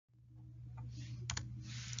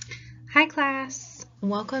Hi class,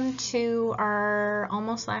 welcome to our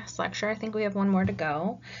almost last lecture. I think we have one more to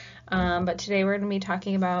go, but today we're going to be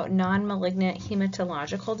talking about non-malignant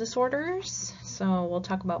hematological disorders. So we'll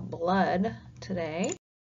talk about blood today.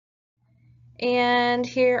 And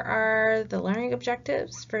here are the learning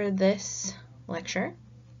objectives for this lecture.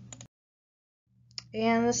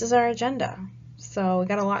 And this is our agenda. So we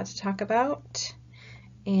got a lot to talk about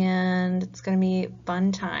and it's going to be a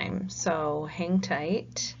fun time. So hang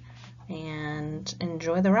tight and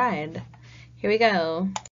enjoy the ride. Here we go.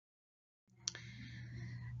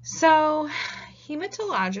 So,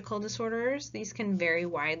 hematological disorders, these can vary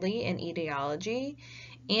widely in etiology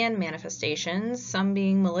and manifestations, some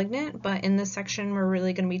being malignant, but in this section we're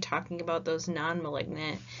really going to be talking about those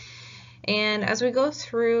non-malignant. And as we go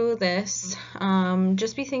through this,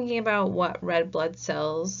 just be thinking about what red blood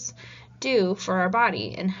cells do for our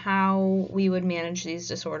body and how we would manage these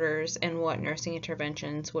disorders and what nursing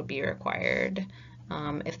interventions would be required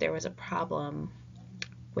if there was a problem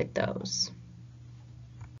with those.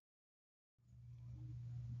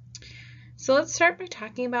 So let's start by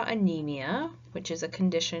talking about anemia, which is a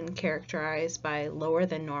condition characterized by lower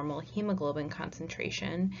than normal hemoglobin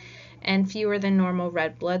concentration and fewer than normal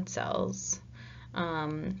red blood cells,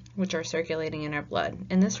 which are circulating in our blood.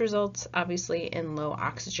 And this results obviously in low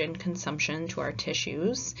oxygen consumption to our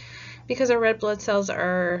tissues because our red blood cells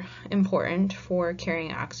are important for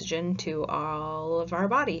carrying oxygen to all of our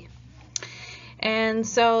body. And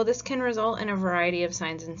so this can result in a variety of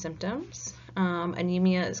signs and symptoms.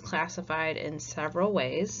 Anemia is classified in several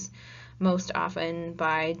ways, most often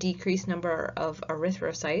by decreased number of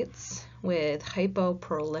erythrocytes with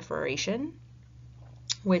hypoproliferation,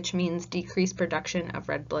 which means decreased production of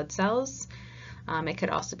red blood cells. It could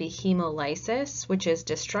also be hemolysis, which is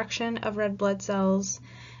destruction of red blood cells,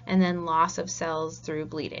 and then loss of cells through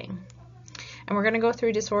bleeding. And we're going to go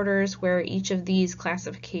through disorders where each of these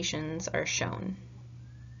classifications are shown.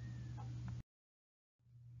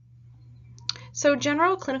 So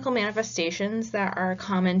general clinical manifestations that are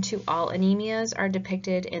common to all anemias are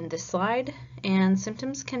depicted in this slide, and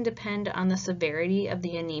symptoms can depend on the severity of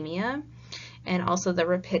the anemia and also the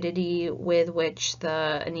rapidity with which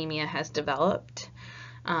the anemia has developed.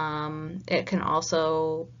 It can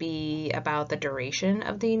also be about the duration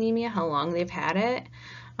of the anemia, how long they've had it,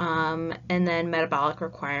 and then metabolic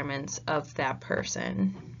requirements of that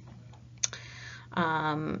person.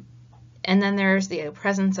 And then there's the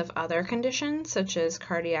presence of other conditions such as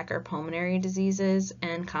cardiac or pulmonary diseases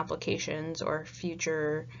and complications or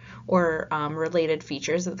related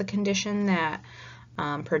features of the condition that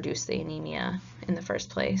produce the anemia in the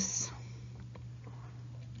first place.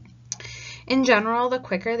 In general, the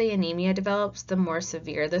quicker the anemia develops, the more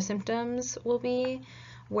severe the symptoms will be,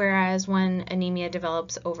 whereas when anemia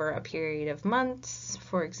develops over a period of months,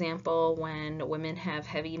 for example, when women have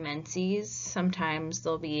heavy menses, sometimes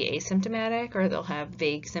they'll be asymptomatic or they'll have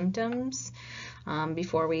vague symptoms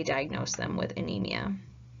before we diagnose them with anemia.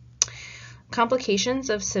 Complications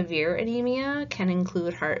of severe anemia can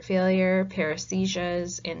include heart failure,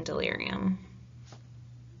 paresthesias, and delirium.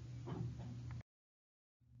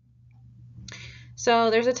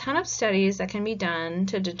 So there's a ton of studies that can be done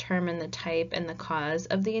to determine the type and the cause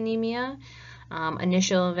of the anemia.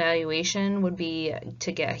 Initial evaluation would be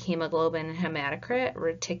to get hemoglobin and hematocrit,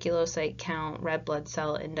 reticulocyte count, red blood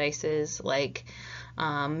cell indices like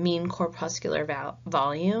mean corpuscular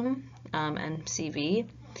volume, MCV,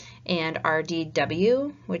 and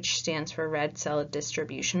RDW, which stands for red cell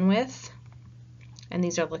distribution width. And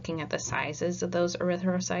these are looking at the sizes of those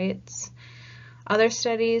erythrocytes. Other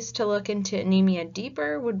studies to look into anemia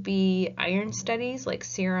deeper would be iron studies like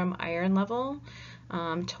serum iron level,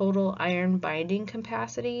 total iron binding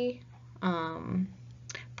capacity,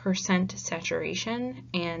 percent saturation,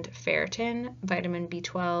 and ferritin, vitamin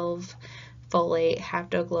B12, folate,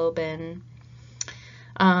 haptoglobin.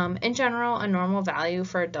 In general, a normal value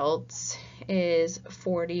for adults is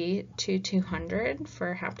 40 to 200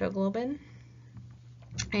 for haptoglobin.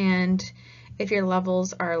 And if your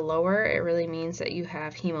levels are lower, it really means that you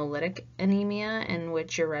have hemolytic anemia in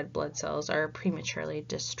which your red blood cells are prematurely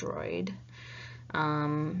destroyed.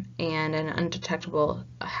 And an undetectable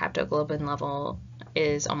haptoglobin level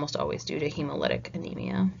is almost always due to hemolytic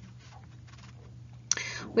anemia.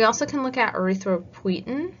 We also can look at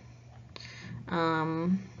erythropoietin.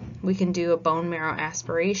 We can do a bone marrow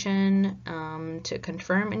aspiration to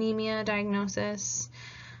confirm anemia diagnosis.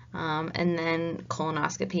 And then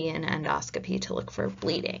colonoscopy and endoscopy to look for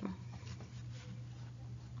bleeding.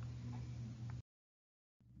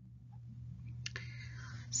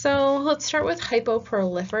 So let's start with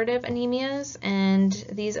hypoproliferative anemias, and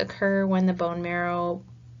these occur when the bone marrow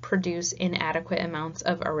produce inadequate amounts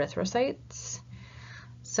of erythrocytes.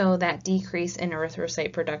 So that decrease in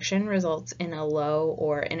erythrocyte production results in a low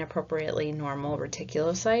or inappropriately normal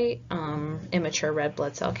reticulocyte, immature red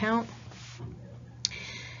blood cell count.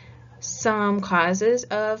 Some causes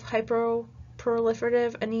of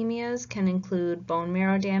hyperproliferative anemias can include bone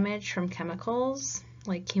marrow damage from chemicals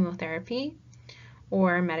like chemotherapy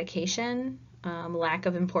or medication, lack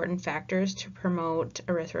of important factors to promote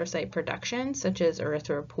erythrocyte production, such as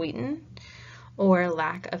erythropoietin, or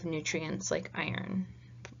lack of nutrients like iron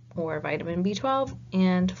or vitamin B12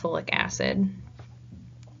 and folic acid.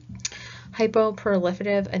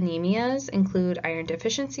 Hypoproliferative anemias include iron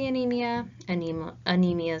deficiency anemia,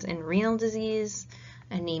 anemias in renal disease,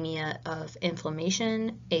 anemia of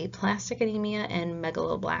inflammation, aplastic anemia, and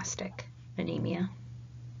megaloblastic anemia.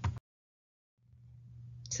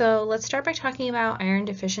 So let's start by talking about iron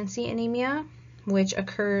deficiency anemia, which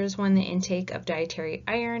occurs when the intake of dietary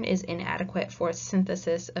iron is inadequate for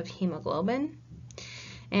synthesis of hemoglobin.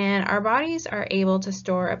 And our bodies are able to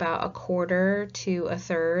store about 1/4 to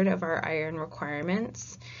 1/3 of our iron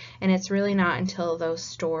requirements, and it's really not until those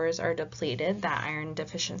stores are depleted that iron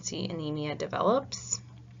deficiency anemia develops.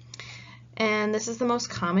 And this is the most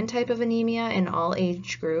common type of anemia in all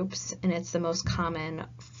age groups, and it's the most common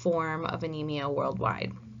form of anemia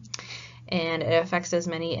worldwide. And it affects as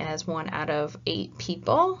many as 1 out of 8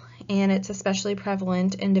 people, and it's especially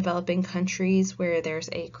prevalent in developing countries where there's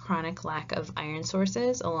a chronic lack of iron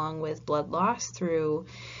sources along with blood loss through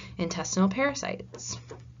intestinal parasites.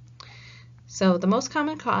 So the most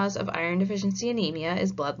common cause of iron deficiency anemia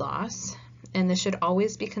is blood loss, and this should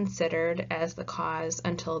always be considered as the cause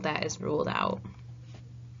until that is ruled out.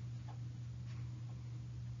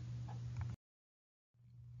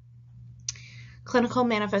 Clinical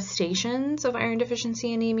manifestations of iron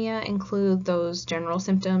deficiency anemia include those general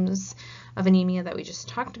symptoms of anemia that we just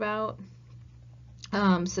talked about.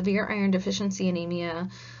 Severe iron deficiency anemia,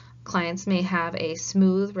 clients may have a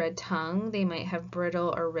smooth red tongue, they might have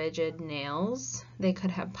brittle or rigid nails, they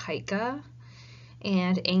could have pica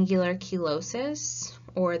and angular chelosis,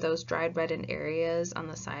 or those dried reddened areas on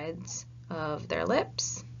the sides of their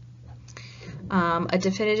lips. A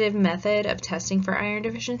definitive method of testing for iron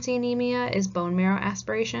deficiency anemia is bone marrow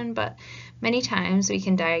aspiration, but many times we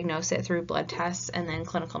can diagnose it through blood tests and then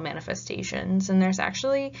clinical manifestations. And there's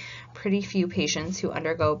actually pretty few patients who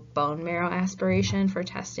undergo bone marrow aspiration for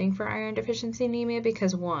testing for iron deficiency anemia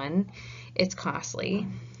because 1, it's costly,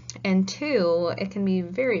 and 2, it can be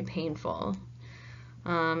very painful.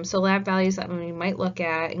 So lab values that we might look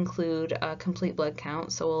at include a complete blood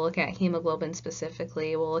count. So we'll look at hemoglobin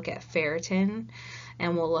specifically, we'll look at ferritin,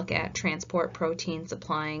 and we'll look at transport protein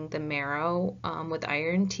supplying the marrow with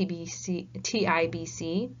iron,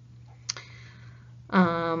 TIBC.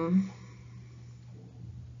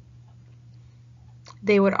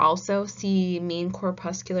 They would also see mean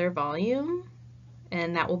corpuscular volume,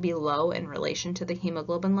 and that will be low in relation to the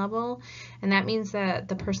hemoglobin level. And that means that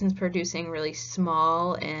the person's producing really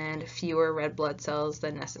small and fewer red blood cells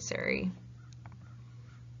than necessary.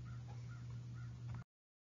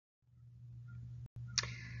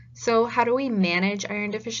 So how do we manage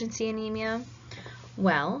iron deficiency anemia?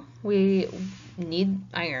 Well, we need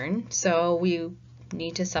iron, so we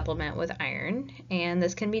need to supplement with iron, and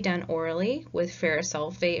this can be done orally with ferrous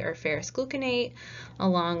sulfate or ferrous gluconate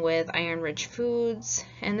along with iron-rich foods,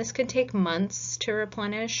 and this could take months to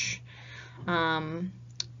replenish,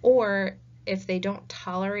 or if they don't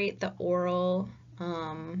tolerate the oral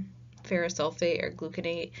ferrous sulfate or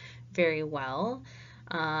gluconate very well,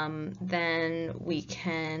 then we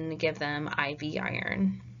can give them IV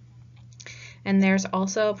iron. And there's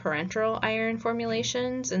also parenteral iron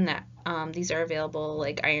formulations, and that these are available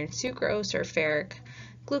like iron sucrose or ferric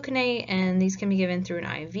gluconate, and these can be given through an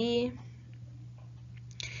IV.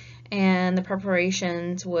 And the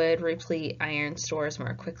preparations would replete iron stores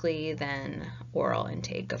more quickly than oral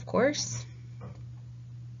intake, of course.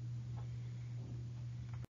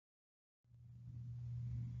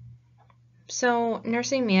 So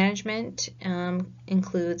nursing management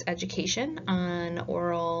includes education on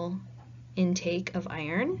oral intake of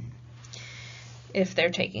iron if they're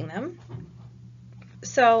taking them.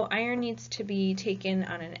 So iron needs to be taken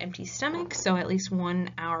on an empty stomach, so at least 1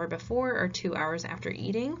 hour before or 2 hours after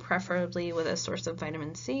eating, preferably with a source of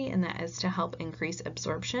vitamin C, and that is to help increase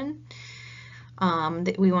absorption.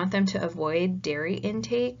 We want them to avoid dairy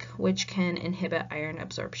intake, which can inhibit iron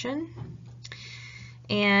absorption.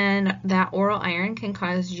 And that oral iron can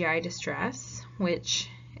cause GI distress, which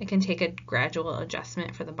it can take a gradual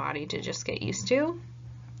adjustment for the body to just get used to.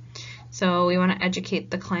 So we want to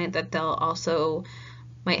educate the client that they'll also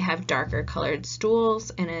might have darker colored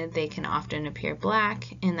stools, and they can often appear black,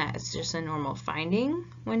 and that is just a normal finding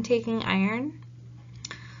when taking iron.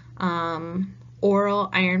 Oral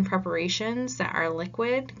iron preparations that are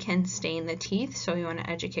liquid can stain the teeth, so we want to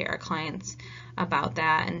educate our clients about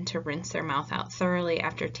that and to rinse their mouth out thoroughly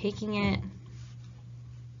after taking it.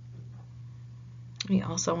 We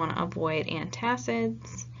also want to avoid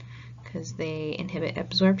antacids because they inhibit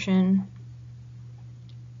absorption.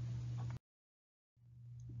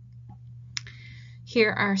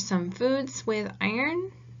 Here are some foods with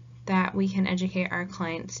iron that we can educate our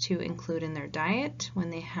clients to include in their diet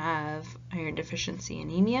when they have iron deficiency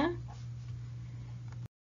anemia.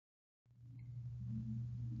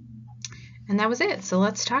 And that was it. So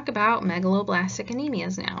let's talk about megaloblastic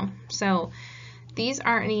anemias now. So these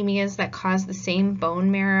are anemias that cause the same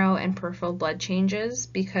bone marrow and peripheral blood changes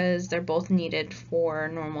because they're both needed for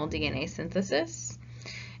normal DNA synthesis.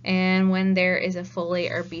 And when there is a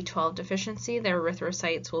folate or B12 deficiency, their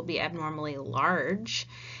erythrocytes will be abnormally large.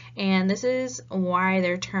 And this is why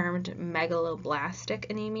they're termed megaloblastic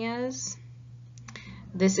anemias.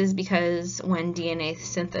 This is because when DNA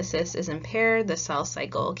synthesis is impaired, the cell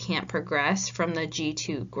cycle can't progress from the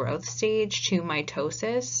G2 growth stage to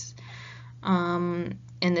mitosis. And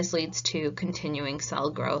this leads to continuing cell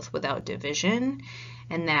growth without division,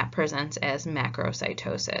 and that presents as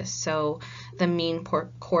macrocytosis. So the mean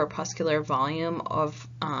corpuscular volume of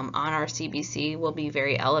on our CBC will be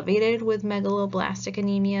very elevated with megaloblastic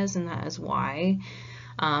anemias, and that is why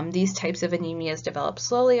these types of anemias develop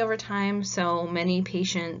slowly over time, so many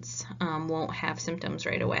patients won't have symptoms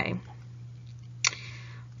right away.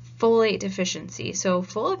 Folate deficiency. So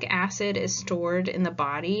folic acid is stored in the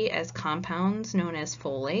body as compounds known as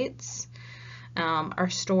folates.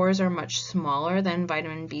 Our stores are much smaller than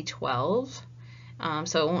vitamin B12,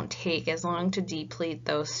 so it won't take as long to deplete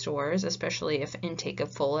those stores, especially if intake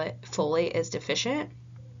of folate is deficient.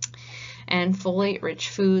 And folate-rich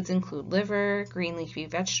foods include liver, green leafy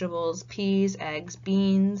vegetables, peas, eggs,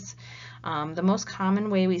 beans. The most common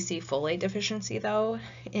way we see folate deficiency, though,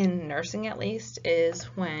 in nursing at least, is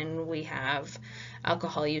when we have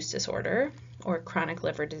alcohol use disorder or chronic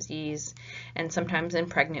liver disease, and sometimes in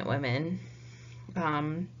pregnant women.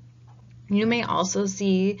 You may also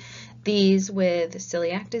see these with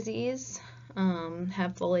celiac disease,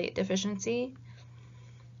 have folate deficiency.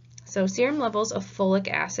 So serum levels of folic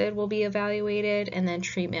acid will be evaluated, and then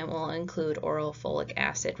treatment will include oral folic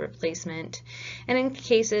acid replacement. And in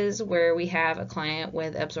cases where we have a client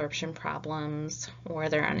with absorption problems or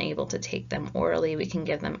they're unable to take them orally, we can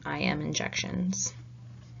give them IM injections.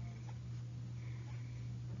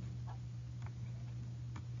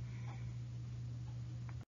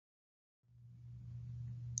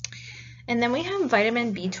 And then we have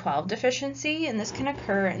vitamin B12 deficiency, and this can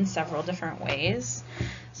occur in several different ways.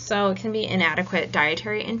 So it can be inadequate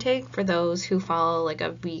dietary intake for those who follow like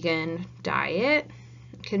a vegan diet.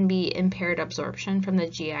 It can be impaired absorption from the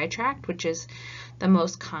GI tract, which is the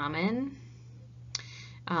most common,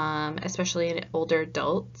 especially in older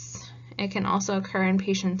adults. It can also occur in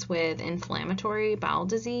patients with inflammatory bowel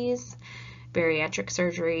disease, bariatric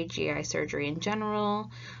surgery, GI surgery in general,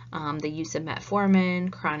 the use of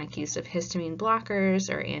metformin, chronic use of histamine blockers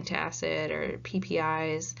or antacid or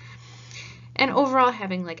PPIs, and overall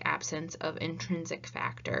having like absence of intrinsic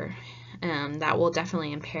factor. That will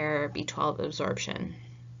definitely impair B12 absorption.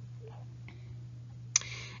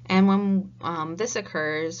 And when this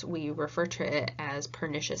occurs, we refer to it as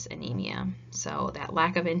pernicious anemia. So that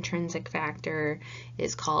lack of intrinsic factor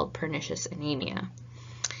is called pernicious anemia.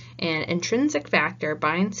 And intrinsic factor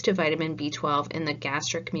binds to vitamin B12 in the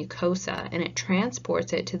gastric mucosa, and it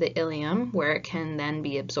transports it to the ileum where it can then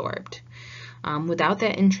be absorbed. Without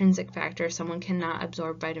that intrinsic factor, someone cannot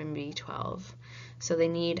absorb vitamin B12, so they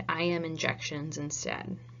need IM injections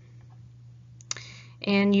instead.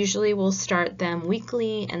 And usually we'll start them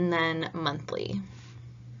weekly and then monthly,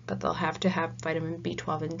 but they'll have to have vitamin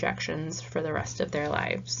B12 injections for the rest of their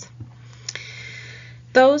lives.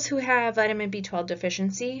 Those who have vitamin B12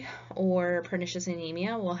 deficiency or pernicious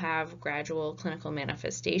anemia will have gradual clinical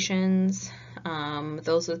manifestations.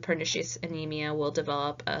 Those with pernicious anemia will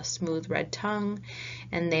develop a smooth red tongue,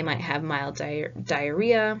 and they might have mild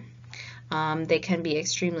diarrhea. They can be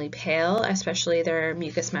extremely pale, especially their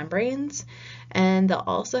mucous membranes, and they'll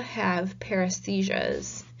also have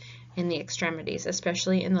paresthesias in the extremities,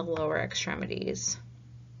 especially in the lower extremities.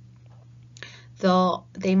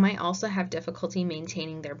 They might also have difficulty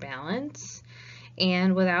maintaining their balance,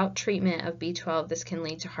 and without treatment of B12, this can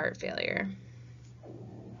lead to heart failure.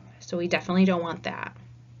 So we definitely don't want that.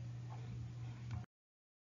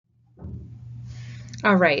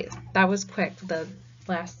 All right, that was quick. The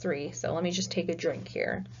last three. So let me just take a drink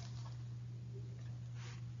here.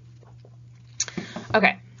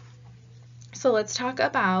 Okay, so let's talk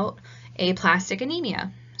about aplastic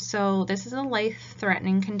anemia. So this is a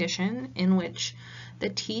life-threatening condition in which the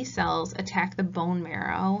T cells attack the bone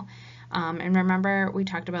marrow. And remember, we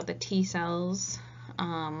talked about the T cells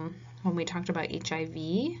when we talked about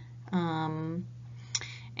HIV.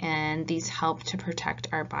 And these help to protect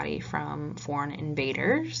our body from foreign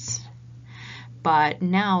invaders. But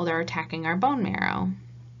now they're attacking our bone marrow.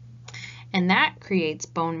 And that creates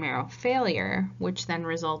bone marrow failure, which then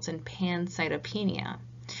results in pancytopenia.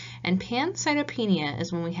 And pancytopenia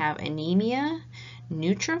is when we have anemia,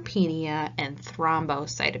 neutropenia, and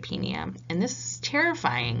thrombocytopenia. And this is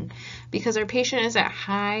terrifying because our patient is at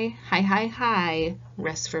high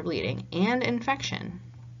risk for bleeding and infection.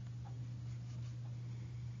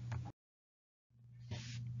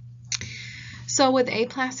 So with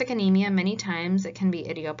aplastic anemia, many times it can be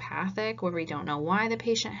idiopathic, where we don't know why the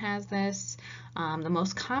patient has this. The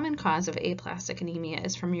most common cause of aplastic anemia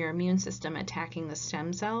is from your immune system attacking the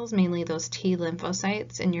stem cells, mainly those T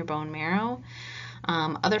lymphocytes in your bone marrow.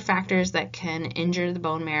 Other factors that can injure the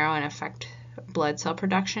bone marrow and affect blood cell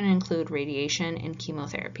production include radiation and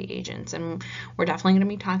chemotherapy agents. And we're definitely going to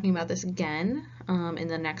be talking about this again in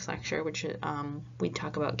the next lecture, which we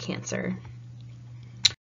talk about cancer.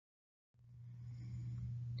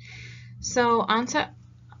 So onset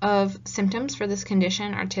of symptoms for this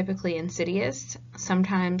condition are typically insidious.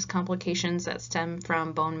 Sometimes complications that stem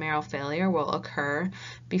from bone marrow failure will occur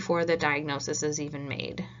before the diagnosis is even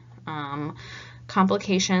made.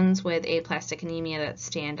 Complications with aplastic anemia that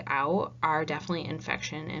stand out are definitely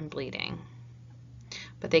infection and bleeding.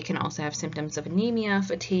 But they can also have symptoms of anemia,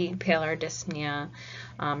 fatigue, pallor, dyspnea,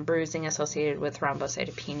 bruising associated with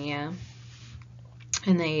thrombocytopenia.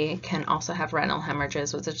 And they can also have retinal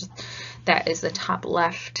hemorrhages, that is the top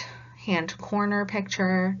left hand corner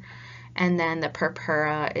picture, and then the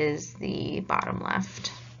purpura is the bottom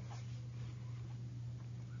left.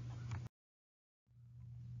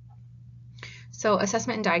 So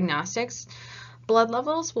assessment and diagnostics. Blood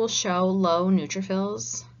levels will show low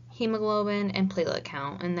neutrophils, hemoglobin, and platelet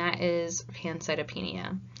count, and that is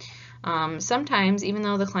pancytopenia. Sometimes, even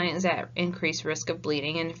though the client is at increased risk of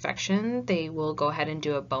bleeding and infection, they will go ahead and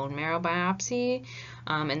do a bone marrow biopsy,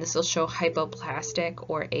 and this will show hypoplastic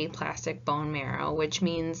or aplastic bone marrow, which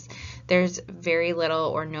means there's very little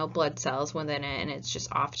or no blood cells within it, and it's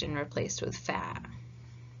just often replaced with fat.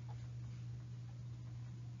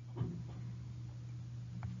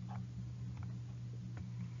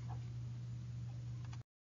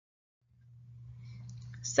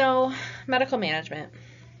 So, medical management.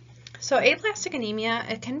 So aplastic anemia,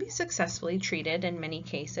 it can be successfully treated in many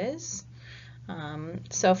cases.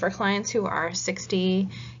 So for clients who are 60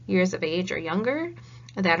 years of age or younger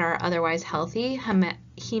that are otherwise healthy,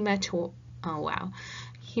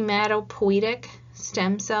 hematopoietic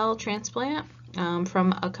stem cell transplant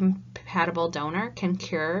from a compatible donor can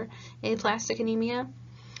cure aplastic anemia.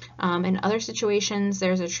 In other situations,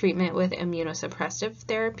 there's a treatment with immunosuppressive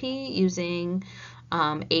therapy using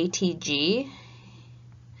ATG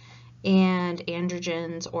and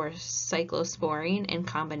androgens or cyclosporine in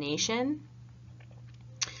combination.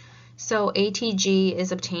 So ATG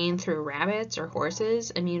is obtained through rabbits or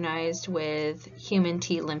horses immunized with human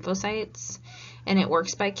T lymphocytes, and it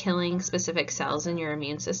works by killing specific cells in your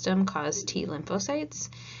immune system called T lymphocytes,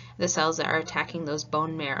 the cells that are attacking those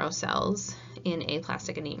bone marrow cells in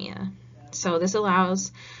aplastic anemia. So this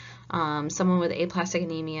allows someone with aplastic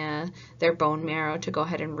anemia, their bone marrow, to go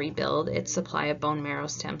ahead and rebuild its supply of bone marrow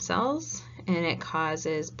stem cells, and it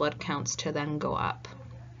causes blood counts to then go up.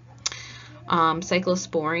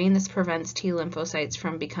 Cyclosporine, this prevents T lymphocytes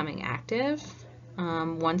from becoming active.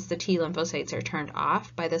 Once the T lymphocytes are turned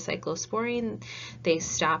off by the cyclosporine, they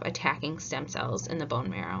stop attacking stem cells in the bone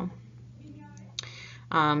marrow.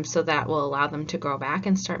 So that will allow them to grow back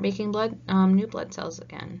and start making new blood cells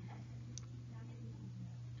again.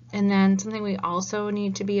 And then something we also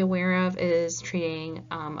need to be aware of is treating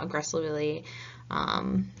aggressively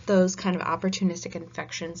those kind of opportunistic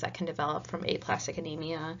infections that can develop from aplastic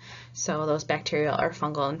anemia. So those bacterial or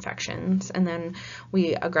fungal infections. And then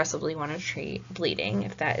we aggressively want to treat bleeding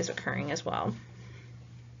if that is occurring as well.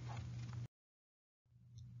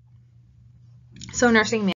 So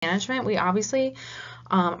nursing management, we obviously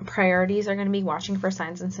priorities are going to be watching for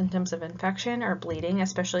signs and symptoms of infection or bleeding,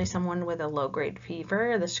 especially someone with a low-grade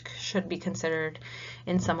fever. This should be considered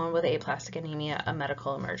in someone with aplastic anemia a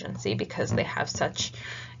medical emergency because they have such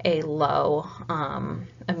a low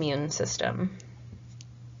immune system.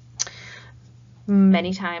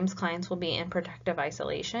 Many times clients will be in protective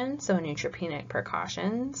isolation, so neutropenic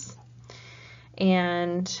precautions.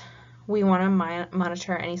 And we want to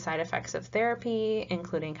monitor any side effects of therapy,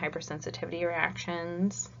 including hypersensitivity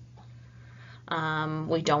reactions.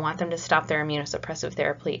 We don't want them to stop their immunosuppressive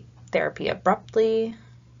therapy abruptly.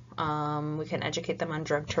 We can educate them on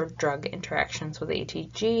drug-to-drug interactions with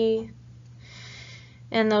ATG.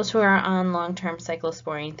 And those who are on long-term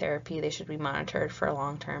cyclosporine therapy, they should be monitored for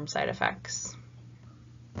long-term side effects.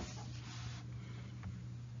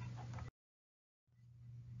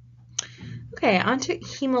 Okay, on to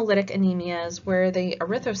hemolytic anemias, where the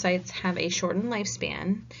erythrocytes have a shortened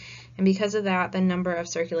lifespan, and because of that, the number of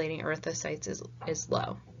circulating erythrocytes is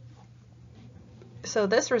low. So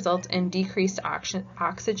this results in decreased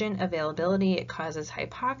oxygen availability. It causes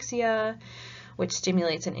hypoxia, which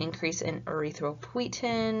stimulates an increase in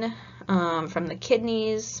erythropoietin from the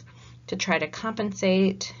kidneys to try to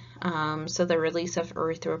compensate. So the release of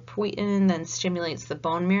erythropoietin then stimulates the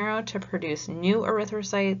bone marrow to produce new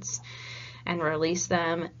erythrocytes and release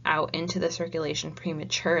them out into the circulation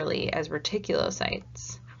prematurely as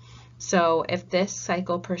reticulocytes. So if this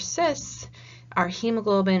cycle persists, our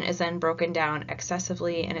hemoglobin is then broken down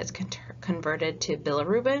excessively and it's converted to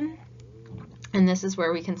bilirubin. And this is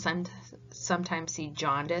where we can sometimes see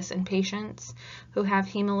jaundice in patients who have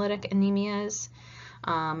hemolytic anemias.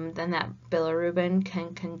 Then that bilirubin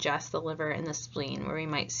can congest the liver and the spleen, where we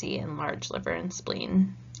might see enlarged liver and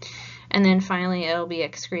spleen. And then finally, it'll be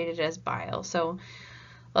excreted as bile. So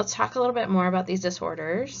let's talk a little bit more about these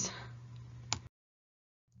disorders.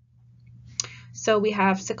 So we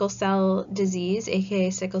have sickle cell disease, aka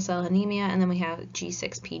sickle cell anemia, and then we have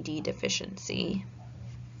G6PD deficiency.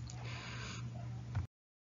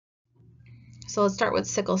 So let's start with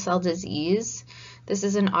sickle cell disease. This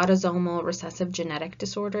is an autosomal recessive genetic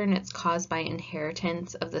disorder, and it's caused by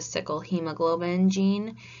inheritance of the sickle hemoglobin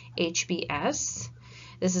gene, HbS.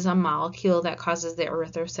 This is a molecule that causes the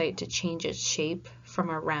erythrocyte to change its shape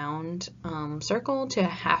from a round circle to a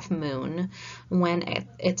half moon when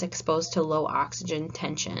it's exposed to low oxygen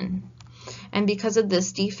tension. And because of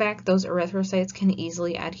this defect, those erythrocytes can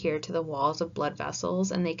easily adhere to the walls of blood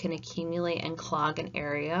vessels, and they can accumulate and clog an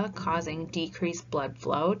area, causing decreased blood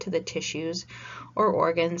flow to the tissues or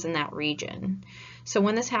organs in that region. So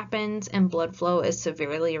when this happens and blood flow is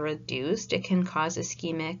severely reduced, it can cause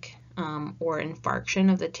ischemic or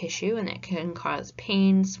infarction of the tissue, and it can cause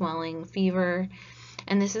pain, swelling, fever,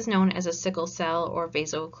 and this is known as a sickle cell or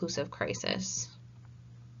vaso-occlusive crisis.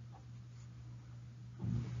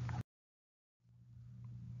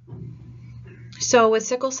 So with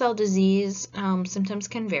sickle cell disease, symptoms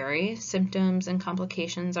can vary. Symptoms and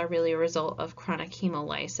complications are really a result of chronic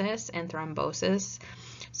hemolysis and thrombosis.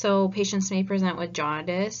 So patients may present with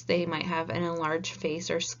jaundice. They might have an enlarged face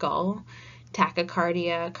or skull,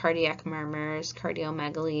 tachycardia, cardiac murmurs,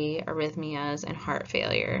 cardiomegaly, arrhythmias, and heart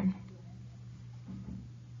failure.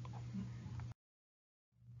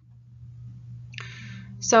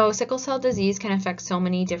 So sickle cell disease can affect so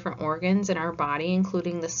many different organs in our body,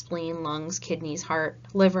 including the spleen, lungs, kidneys, heart,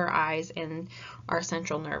 liver, eyes, and our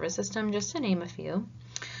central nervous system, just to name a few.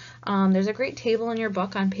 There's a great table in your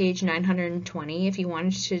book on page 920 if you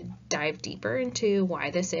wanted to dive deeper into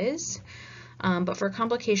why this is. But for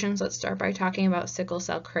complications, let's start by talking about sickle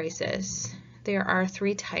cell crisis. There are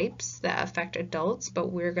 3 types that affect adults,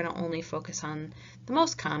 but we're going to only focus on the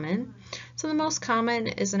most common. So the most common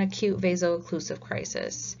is an acute vaso-occlusive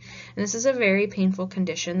crisis. And this is a very painful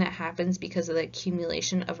condition that happens because of the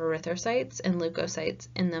accumulation of erythrocytes and leukocytes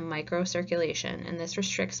in the microcirculation, and this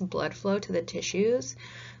restricts blood flow to the tissues,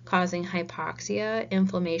 causing hypoxia,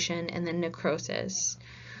 inflammation, and then necrosis.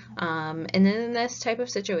 And then in this type of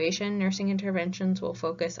situation, nursing interventions will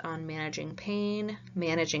focus on managing pain,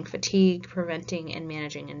 managing fatigue, preventing and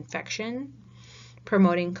managing infection,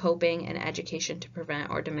 promoting coping, and education to prevent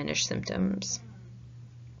or diminish symptoms.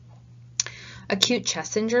 Acute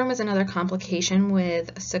chest syndrome is another complication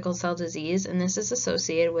with sickle cell disease, and this is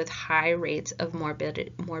associated with high rates of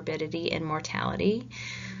morbidity and mortality.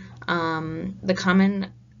 The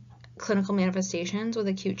common clinical manifestations with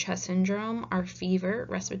acute chest syndrome are fever,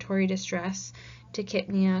 respiratory distress,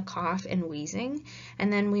 tachypnea, cough, and wheezing.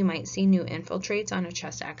 And then we might see new infiltrates on a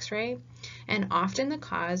chest x-ray. And often the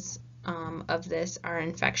cause of this are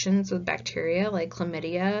infections with bacteria like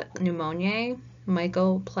chlamydia pneumoniae,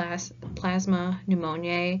 mycoplasma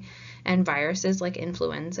pneumoniae, and viruses like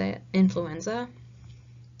influenza.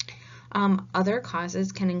 Other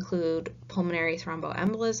causes can include pulmonary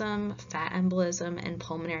thromboembolism, fat embolism, and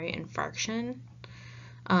pulmonary infarction.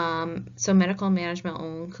 So medical management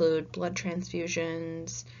will include blood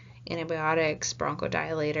transfusions, antibiotics,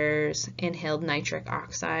 bronchodilators, inhaled nitric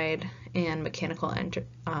oxide, and mechanical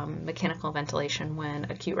ventilation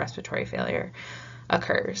when acute respiratory failure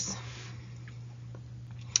occurs.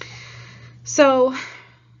 So,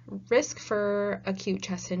 risk for acute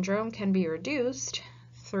chest syndrome can be reduced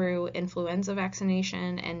through influenza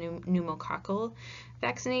vaccination and pneumococcal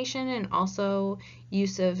vaccination, and also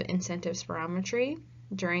use of intensive spirometry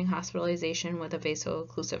during hospitalization with a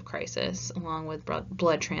vaso-occlusive crisis, along with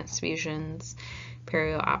blood transfusions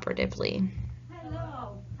perioperatively.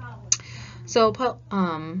 So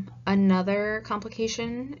another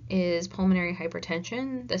complication is pulmonary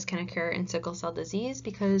hypertension. This can occur in sickle cell disease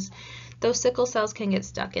because those sickle cells can get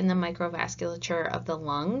stuck in the microvasculature of the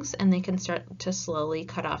lungs, and they can start to slowly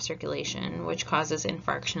cut off circulation, which causes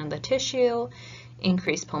infarction of the tissue,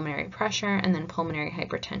 increased pulmonary pressure, and then pulmonary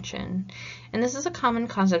hypertension. And this is a common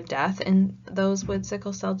cause of death in those with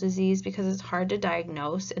sickle cell disease because it's hard to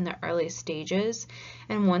diagnose in the earliest stages,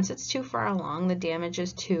 and once it's too far along, the damage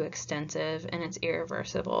is too extensive and it's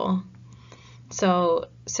irreversible. So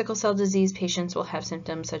sickle cell disease patients will have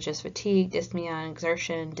symptoms such as fatigue, dyspnea,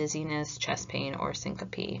 exertion, dizziness, chest pain, or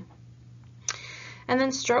syncope. And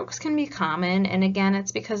then strokes can be common, and again,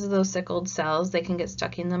 it's because of those sickled cells. They can get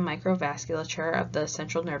stuck in the microvasculature of the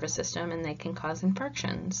central nervous system, and they can cause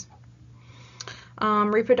infarctions.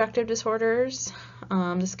 Reproductive disorders,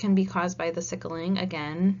 this can be caused by the sickling,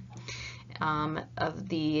 again, of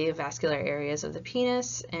the vascular areas of the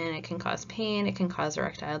penis, and it can cause pain, it can cause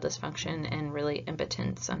erectile dysfunction, and really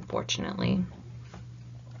impotence, unfortunately.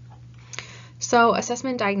 So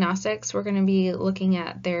assessment diagnostics, we're going to be looking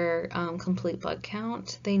at their complete blood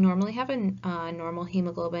count. They normally have a normal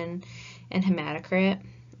hemoglobin and hematocrit,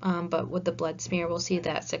 but with the blood smear, we'll see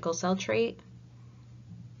that sickle cell trait.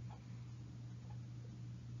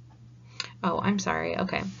 Oh, I'm sorry.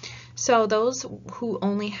 Okay. So those who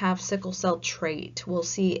only have sickle cell trait will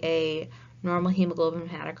see a normal hemoglobin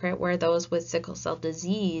hematocrit, where those with sickle cell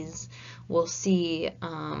disease will see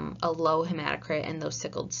a low hematocrit in those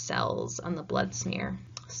sickled cells on the blood smear.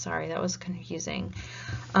 Sorry, that was confusing.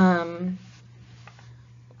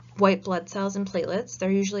 White blood cells and platelets, they're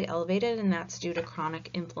usually elevated, and that's due to chronic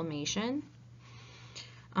inflammation.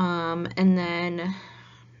 And then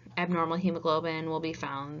abnormal hemoglobin will be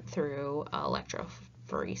found through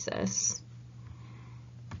electrophoresis.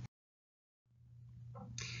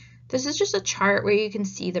 This is just a chart where you can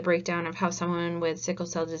see the breakdown of how someone with sickle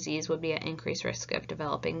cell disease would be at increased risk of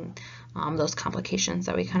developing those complications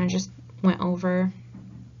that we kind of just went over.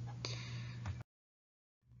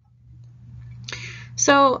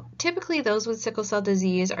 So typically those with sickle cell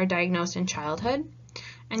disease are diagnosed in childhood,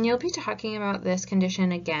 and you'll be talking about this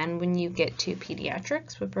condition again when you get to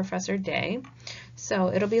pediatrics with Professor Day, so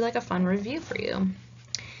it'll be like a fun review for you.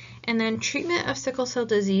 And then treatment of sickle cell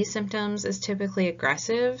disease symptoms is typically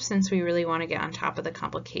aggressive since we really want to get on top of the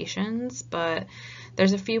complications, but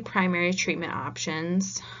there's a few primary treatment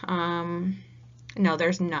options. No,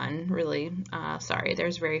 there's none really. Sorry,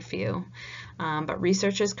 there's very few. But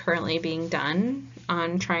research is currently being done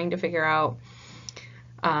on trying to figure out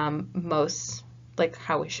how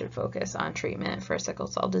we should focus on treatment for sickle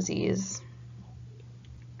cell disease.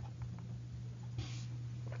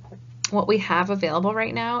 What we have available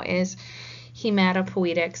right now is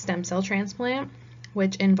hematopoietic stem cell transplant,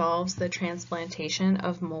 which involves the transplantation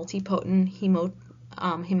of multipotent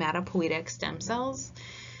hematopoietic stem cells.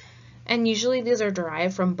 And usually these are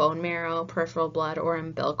derived from bone marrow, peripheral blood, or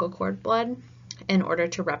umbilical cord blood in order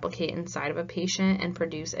to replicate inside of a patient and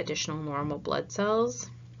produce additional normal blood cells.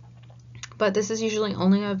 But this is usually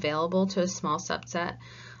only available to a small subset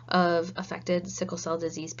of affected sickle cell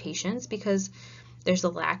disease patients because there's a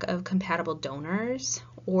lack of compatible donors,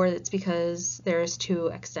 or it's because there's too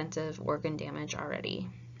extensive organ damage already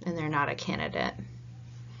and they're not a candidate.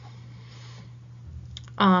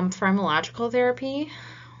 Pharmacological therapy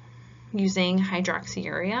using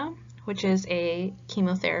hydroxyurea, which is a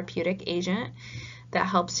chemotherapeutic agent that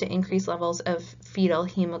helps to increase levels of fetal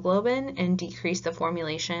hemoglobin and decrease the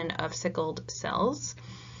formulation of sickled cells.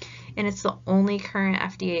 And it's the only current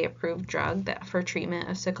FDA-approved drug for treatment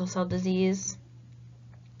of sickle cell disease.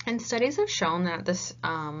 And studies have shown that this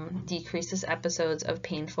decreases episodes of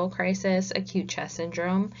painful crisis, acute chest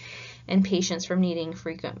syndrome, in patients from needing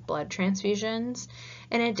frequent blood transfusions.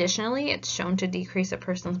 And additionally, it's shown to decrease a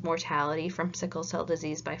person's mortality from sickle cell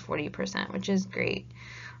disease by 40%, which is great.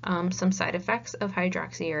 Some side effects of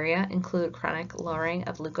hydroxyurea include chronic lowering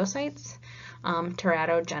of leukocytes,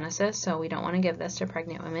 teratogenesis, so we don't want to give this to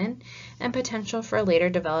pregnant women, and potential for later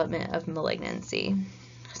development of malignancy.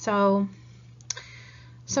 So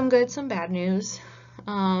some good, some bad news.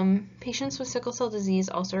 Patients with sickle cell disease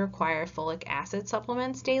also require folic acid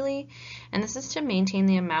supplements daily, and this is to maintain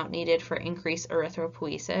the amount needed for increased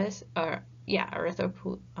erythropoiesis,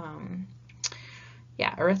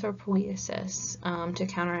 to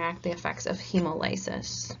counteract the effects of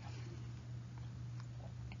hemolysis.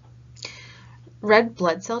 Red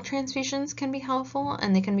blood cell transfusions can be helpful,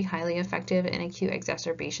 and they can be highly effective in acute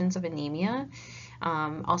exacerbations of anemia.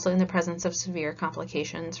 Also in the presence of severe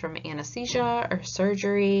complications from anesthesia or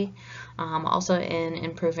surgery, also in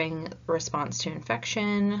improving response to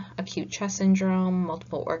infection, acute chest syndrome,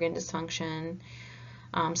 multiple organ dysfunction.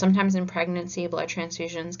 Sometimes in pregnancy, blood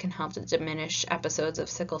transfusions can help to diminish episodes of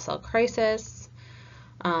sickle cell crisis.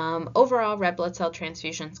 Overall, red blood cell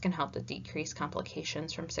transfusions can help to decrease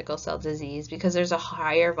complications from sickle cell disease because there's a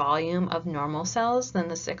higher volume of normal cells than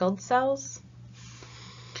the sickled cells.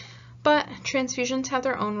 But transfusions have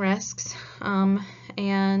their own risks,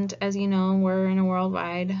 and as you know, we're in a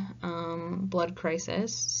worldwide blood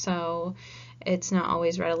crisis, so it's not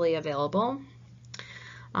always readily available.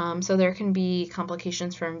 So there can be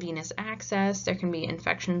complications from venous access, there can be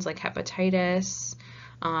infections like hepatitis,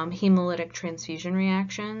 hemolytic transfusion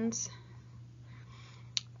reactions,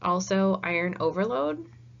 also iron overload.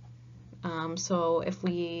 So if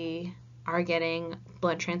we are getting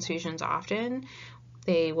blood transfusions often,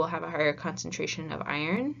 they will have a higher concentration of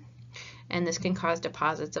iron, and this can cause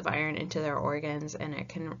deposits of iron into their organs, and it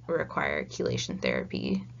can require chelation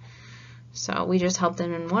therapy. So we just helped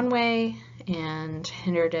them in one way and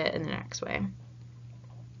hindered it in the next way.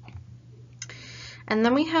 And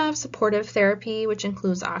then we have supportive therapy, which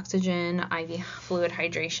includes oxygen, IV fluid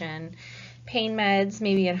hydration, pain meds,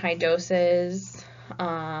 maybe in high doses,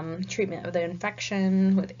 treatment of the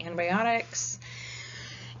infection with antibiotics,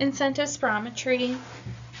 incentive spirometry.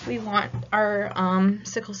 We want our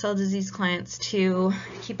sickle cell disease clients to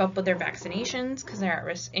keep up with their vaccinations because they're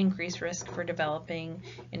at increased risk for developing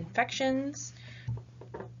infections.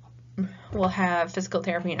 We'll have physical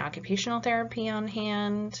therapy and occupational therapy on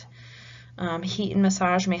hand. Heat and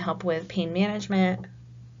massage may help with pain management.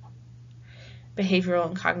 Behavioral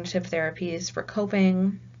and cognitive therapies for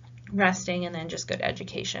coping, resting, and then just good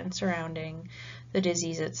education surrounding the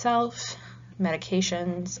disease itself,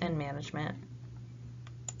 medications, and management.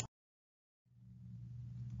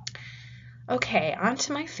 Okay, on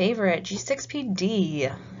to my favorite,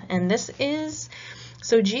 G6PD. And this is,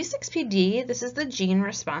 so G6PD, this is the gene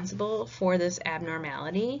responsible for this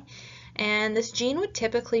abnormality. And this gene would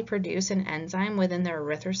typically produce an enzyme within the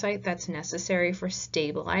erythrocyte that's necessary for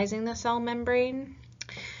stabilizing the cell membrane.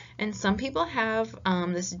 And some people have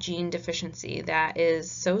this gene deficiency that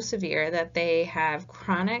is so severe that they have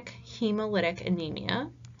chronic hemolytic anemia,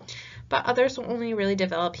 but others will only really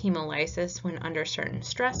develop hemolysis when under certain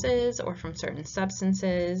stresses or from certain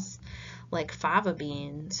substances like fava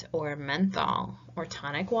beans or menthol or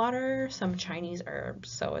tonic water, some Chinese herbs.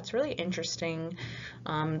 So it's really interesting,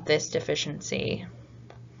 this deficiency.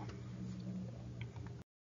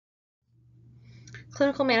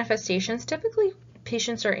 Clinical manifestations, typically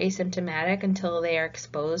patients are asymptomatic until they are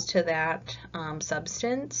exposed to that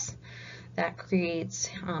substance that creates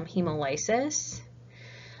hemolysis.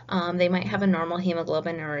 They might have a normal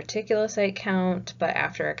hemoglobin or reticulocyte count, but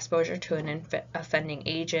after exposure to an offending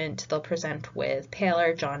agent, they'll present with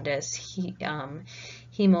pallor, jaundice,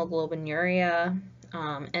 hemoglobinuria,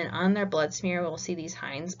 and on their blood smear, we'll see these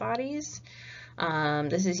Heinz bodies.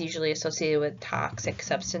 This is usually associated with toxic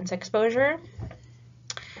substance exposure,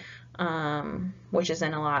 which is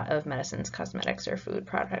in a lot of medicines, cosmetics, or food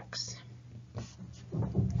products.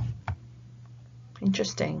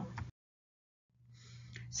 Interesting.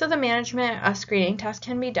 So the management screening test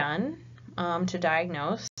can be done to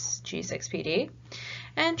diagnose G6PD,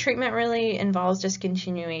 and treatment really involves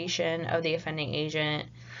discontinuation of the offending agent.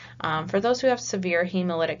 For those who have severe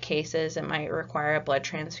hemolytic cases, it might require a blood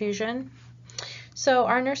transfusion. So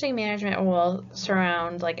our nursing management will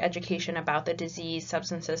surround education about the disease,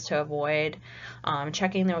 substances to avoid,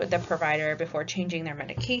 checking the provider before changing their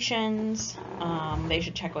medications. They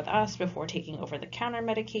should check with us before taking over-the-counter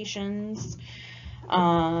medications.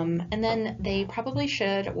 And then they probably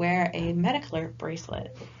should wear a medical alert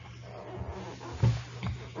bracelet.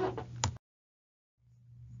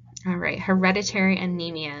 All right, hereditary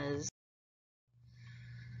anemias.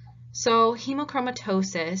 So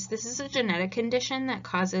hemochromatosis, this is a genetic condition that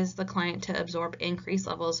causes the client to absorb increased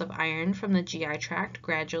levels of iron from the GI tract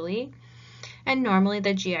gradually. And normally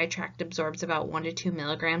the GI tract absorbs about 1 to 2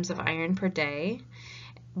 milligrams of iron per day.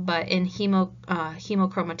 but in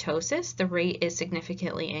hemochromatosis, the rate is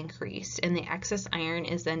significantly increased, and the excess iron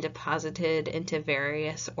is then deposited into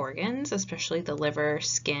various organs, especially the liver,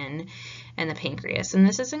 skin, and the pancreas. And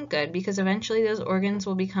this isn't good because eventually those organs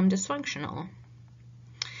will become dysfunctional.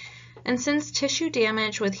 And since tissue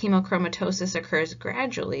damage with hemochromatosis occurs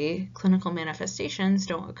gradually, clinical manifestations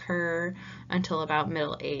don't occur until about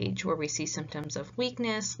middle age, where we see symptoms of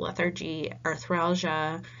weakness, lethargy,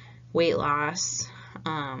 arthralgia, weight loss,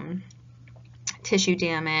 tissue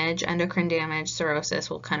damage, endocrine damage, cirrhosis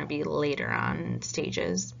will kind of be later on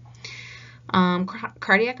stages.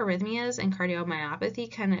 Cardiac arrhythmias and cardiomyopathy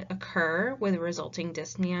can occur with resulting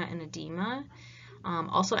dyspnea and edema.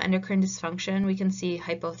 Also endocrine dysfunction, we can see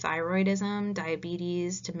hypothyroidism,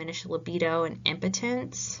 diabetes, diminished libido, and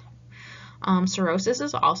impotence. Cirrhosis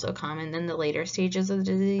is also common in the later stages of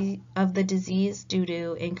the disease due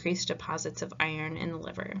to increased deposits of iron in the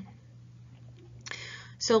liver.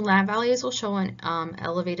 So lab values will show an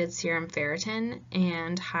elevated serum ferritin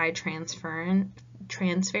and high transferrin,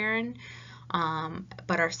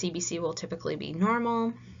 but our CBC will typically be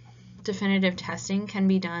normal. Definitive testing can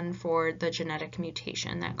be done for the genetic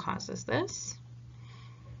mutation that causes this.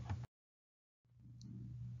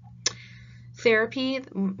 Therapy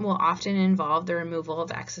will often involve the removal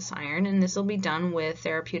of excess iron, and this will be done with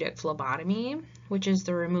therapeutic phlebotomy, which is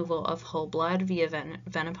the removal of whole blood via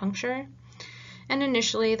venipuncture. And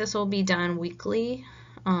initially, this will be done weekly,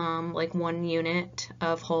 like 1 unit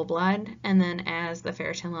of whole blood, and then as the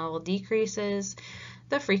ferritin level decreases,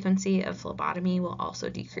 the frequency of phlebotomy will also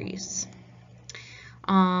decrease.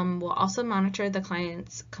 We'll also monitor the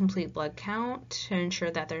client's complete blood count to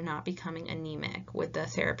ensure that they're not becoming anemic with the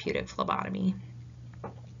therapeutic phlebotomy.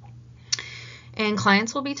 And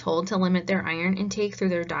clients will be told to limit their iron intake through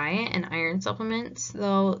their diet and iron supplements,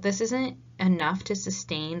 though this isn't enough to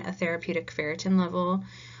sustain a therapeutic ferritin level.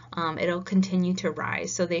 It'll continue to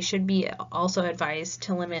rise, so they should be also advised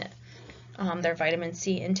to limit their vitamin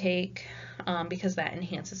C intake because that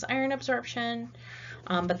enhances iron absorption,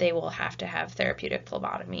 but they will have to have therapeutic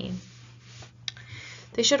phlebotomy.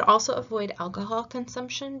 They should also avoid alcohol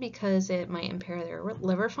consumption because it might impair their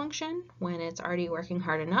liver function when it's already working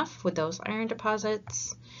hard enough with those iron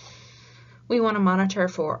deposits. We want to monitor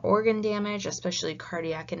for organ damage, especially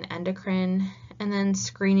cardiac and endocrine, and then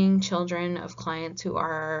screening children of clients who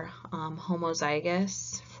are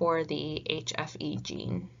homozygous for the HFE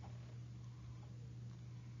gene.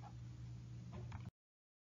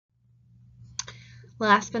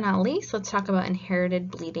 Last but not least, let's talk about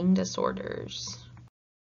inherited bleeding disorders.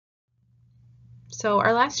 So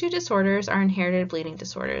our last two disorders are inherited bleeding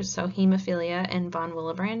disorders, so hemophilia and von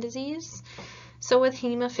Willebrand disease. So with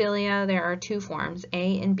hemophilia, there are two forms,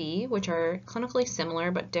 A and B, which are clinically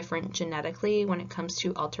similar but different genetically when it comes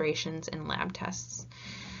to alterations in lab tests.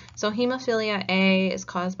 So hemophilia A is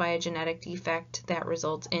caused by a genetic defect that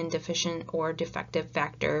results in deficient or defective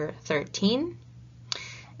factor 13.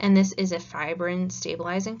 And this is a fibrin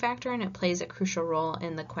stabilizing factor, and it plays a crucial role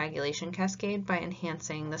in the coagulation cascade by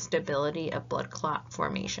enhancing the stability of blood clot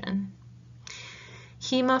formation.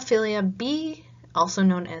 Hemophilia B, also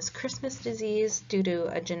known as Christmas disease, due to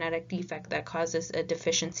a genetic defect that causes a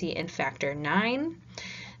deficiency in factor 9.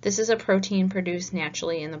 This is a protein produced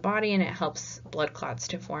naturally in the body, and it helps blood clots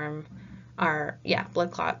to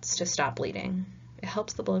blood clots to stop bleeding. It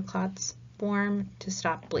helps the blood clots form to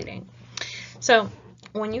stop bleeding. So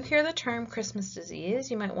when you hear the term Christmas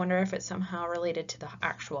disease, you might wonder if it's somehow related to the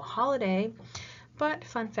actual holiday, but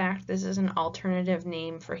fun fact, this is an alternative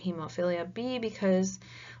name for hemophilia B because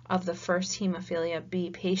of the first hemophilia B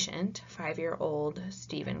patient, 5-year-old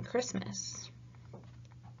Stephen Christmas.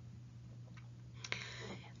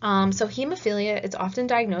 So hemophilia is often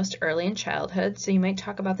diagnosed early in childhood, so you might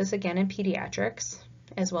talk about this again in pediatrics,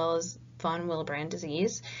 as well as von Willebrand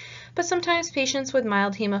disease. But sometimes patients with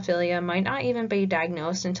mild hemophilia might not even be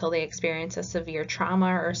diagnosed until they experience a severe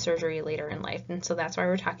trauma or surgery later in life, and so that's why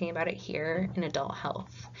we're talking about it here in adult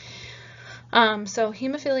health. So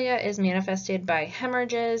hemophilia is manifested by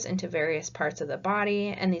hemorrhages into various parts of the body,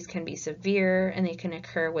 and these can be severe and they can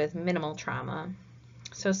occur with minimal trauma.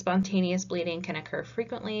 So spontaneous bleeding can occur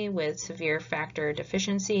frequently with severe factor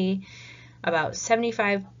deficiency. About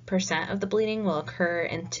 75% of the bleeding will occur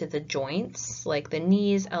into the joints, like the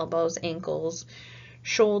knees, elbows, ankles,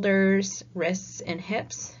 shoulders, wrists, and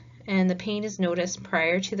hips. And the pain is noticed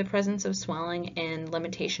prior to the presence of swelling and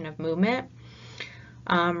limitation of movement.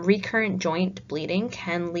 Recurrent joint bleeding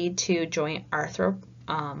can lead to joint arthropathy,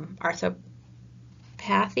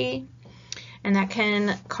 and that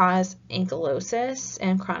can cause ankylosis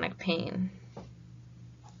and chronic pain.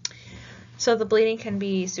 So the bleeding can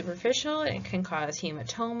be superficial, it can cause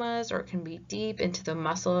hematomas, or it can be deep into the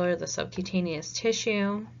muscle or the subcutaneous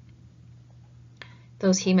tissue.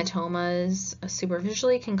 Those hematomas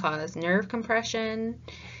superficially can cause nerve compression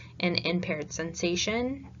and impaired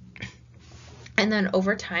sensation. And then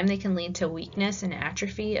over time, they can lead to weakness and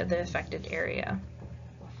atrophy of the affected area.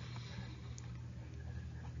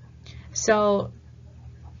 So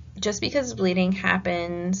just because bleeding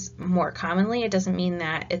happens more commonly, it doesn't mean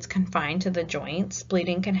that it's confined to the joints.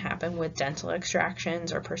 Bleeding can happen with dental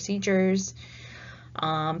extractions or procedures.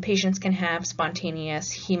 Patients can have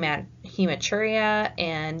spontaneous hematuria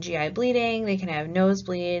and GI bleeding. They can have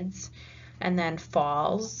nosebleeds and then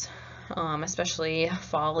falls, especially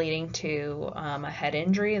fall leading to a head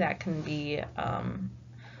injury. That can be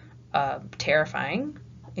a terrifying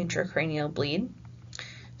intracranial bleed.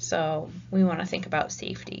 So we want to think about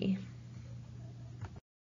safety.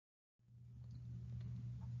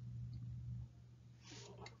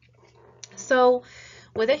 So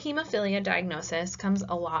with a hemophilia diagnosis comes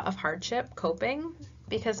a lot of hardship coping,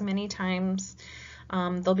 because many times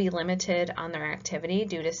they'll be limited on their activity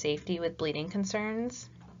due to safety with bleeding concerns.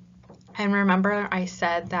 And remember, I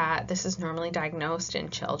said that this is normally diagnosed in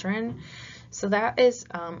children. So that is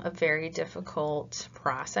a very difficult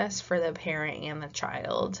process for the parent and the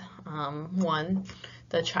child. One,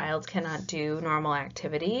 the child cannot do normal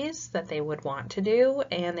activities that they would want to do,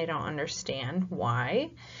 and they don't understand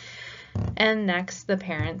why. And next, the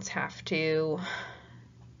parents have to,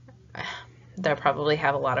 they'll probably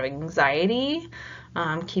have a lot of anxiety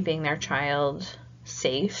keeping their child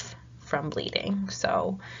safe from bleeding.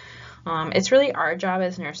 So it's really our job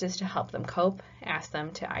as nurses to help them cope, ask them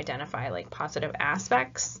to identify like positive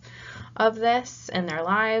aspects of this in their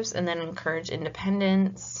lives, and then encourage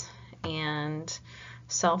independence and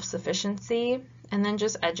self-sufficiency, and then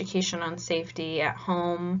just education on safety at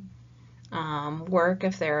home, work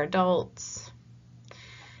if they're adults.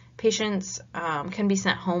 Patients can be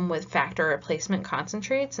sent home with factor replacement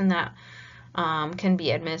concentrates, and that can be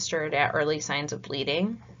administered at early signs of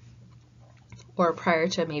bleeding or prior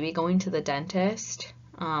to maybe going to the dentist.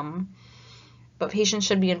 But patients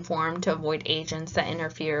should be informed to avoid agents that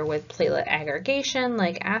interfere with platelet aggregation,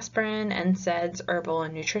 like aspirin, NSAIDs, herbal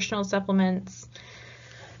and nutritional supplements.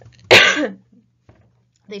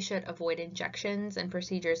 They should avoid injections and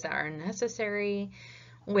procedures that are necessary,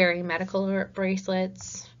 wearing medical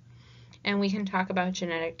bracelets, and we can talk about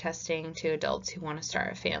genetic testing to adults who want to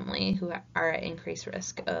start a family who are at increased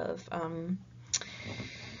risk of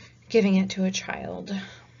giving it to a child.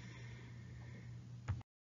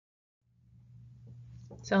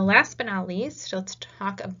 So last but not least, let's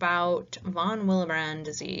talk about von Willebrand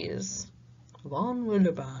disease. Von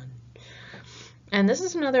Willebrand. And this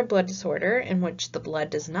is another blood disorder in which the blood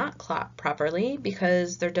does not clot properly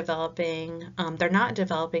because they're not developing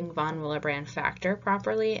von Willebrand factor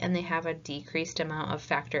properly, and they have a decreased amount of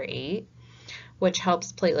factor VIII, which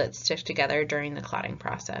helps platelets stick together during the clotting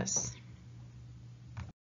process.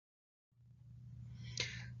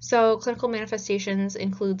 So clinical manifestations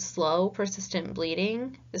include slow, persistent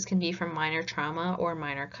bleeding. This can be from minor trauma or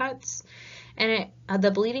minor cuts. And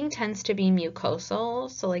the bleeding tends to be mucosal,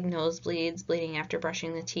 so like nosebleeds, bleeding after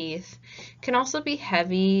brushing the teeth. Can also be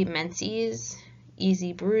heavy menses,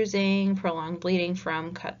 easy bruising, prolonged bleeding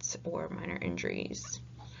from cuts or minor injuries.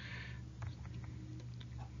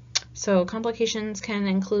 So complications can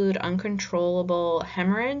include uncontrollable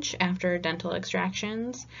hemorrhage after dental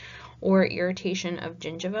extractions or irritation of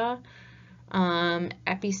gingiva,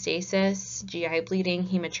 epistasis, GI bleeding,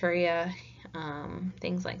 hematuria,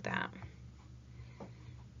 things like that.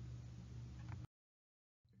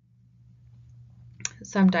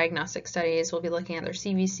 Some diagnostic studies will be looking at their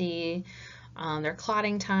CVC, their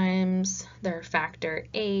clotting times, their factor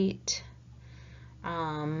VIII,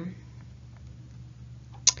 and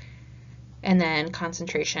then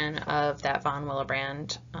concentration of that von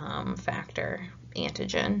Willebrand factor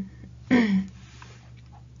antigen.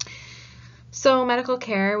 So medical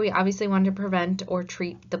care, we obviously want to prevent or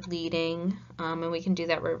treat the bleeding, and we can do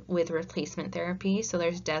that with replacement therapy. So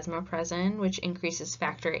there's desmopressin, which increases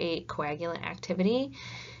factor VIII coagulant activity,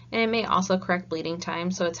 and it may also correct bleeding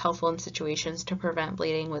time, so it's helpful in situations to prevent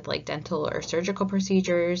bleeding with like dental or surgical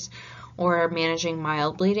procedures or managing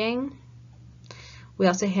mild bleeding. We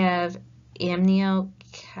also have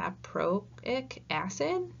aminocaproic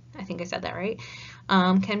acid, I think I said that right,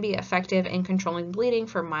 can be effective in controlling bleeding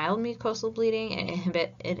for mild mucosal bleeding.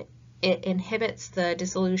 It inhibits the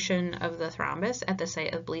dissolution of the thrombus at the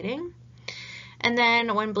site of bleeding. And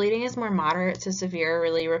then when bleeding is more moderate to severe,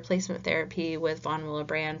 really replacement therapy with von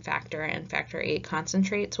Willebrand factor and factor VIII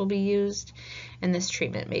concentrates will be used. And this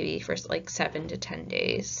treatment may be for like 7 to 10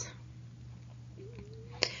 days.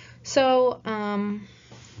 So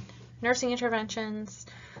nursing interventions,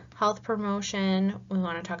 health promotion, we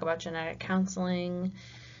want to talk about genetic counseling.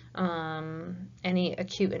 Any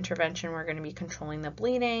acute intervention, we're going to be controlling the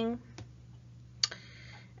bleeding.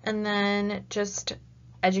 And then just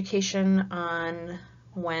education on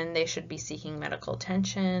when they should be seeking medical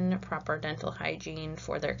attention, proper dental hygiene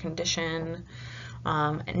for their condition,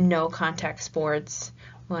 no contact sports.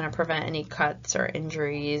 We want to prevent any cuts or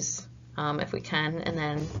injuries if we can, and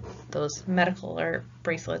then those medical alert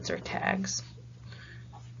bracelets or tags.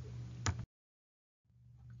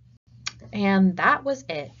 And that was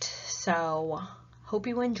it. So hope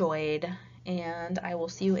you enjoyed, and I will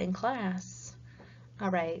see you in class.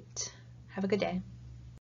 All right. Have a good day.